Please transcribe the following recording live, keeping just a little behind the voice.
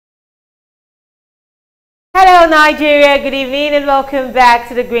Hello Nigeria, good evening and welcome back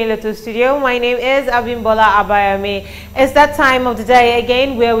to the Green Little Studio. My name is Abimbola Abayame. It's that time of the day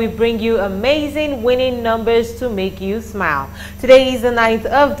again where we bring you amazing winning numbers to make you smile. Today is the 9th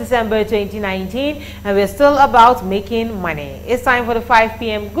of December 2019 and we're still about making money. It's time for the 5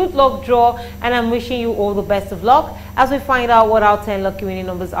 p.m. good luck draw and I'm wishing you all the best of luck as we find out what our 10 lucky winning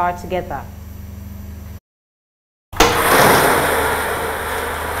numbers are together.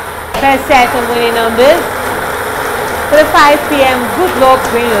 First set of winning numbers for the 5 p.m. good luck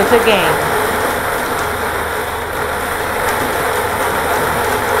Green Lotto game.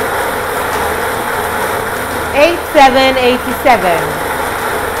 Eight, 7, 87.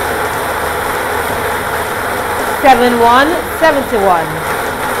 7, 1, 71.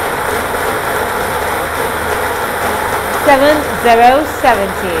 7, 0,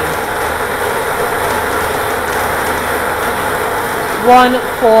 70. 1,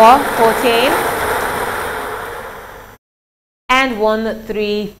 4, 14. And 1,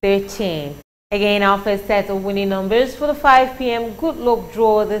 3, 13. Again, our first set of winning numbers for the 5 p.m. good luck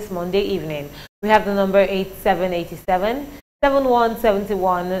draw this Monday evening. We have the number 8787,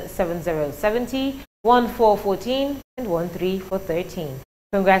 7171, 7070, 1414, and 13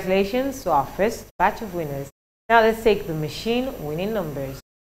 Congratulations to our first batch of winners. Now let's take the machine winning numbers.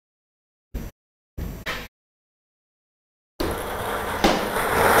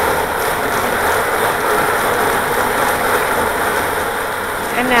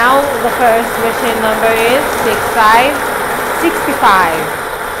 And now the first machine number is 6565,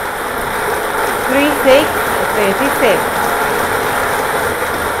 3636,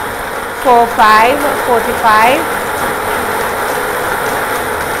 4545,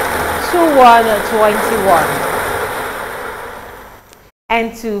 2121,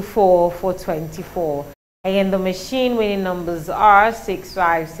 and 24 for 24. Again, the machine winning numbers are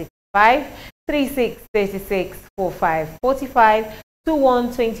 6565, 3636, 4545,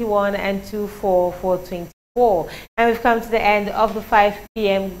 2121 and 24424. And we've come to the end of the 5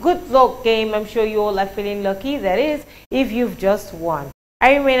 p.m. good luck game. I'm sure you all are feeling lucky, that is, if you've just won.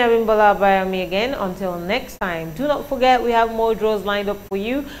 I remain Abimbola Abayame again. Until next time, do not forget we have more draws lined up for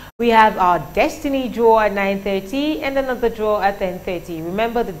you. We have our Destiny draw at 9:30 and another draw at 10:30.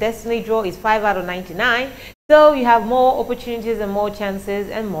 Remember, the Destiny draw is 5 out of 99, so you have more opportunities and more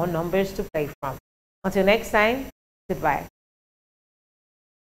chances and more numbers to play from. Until next time, goodbye.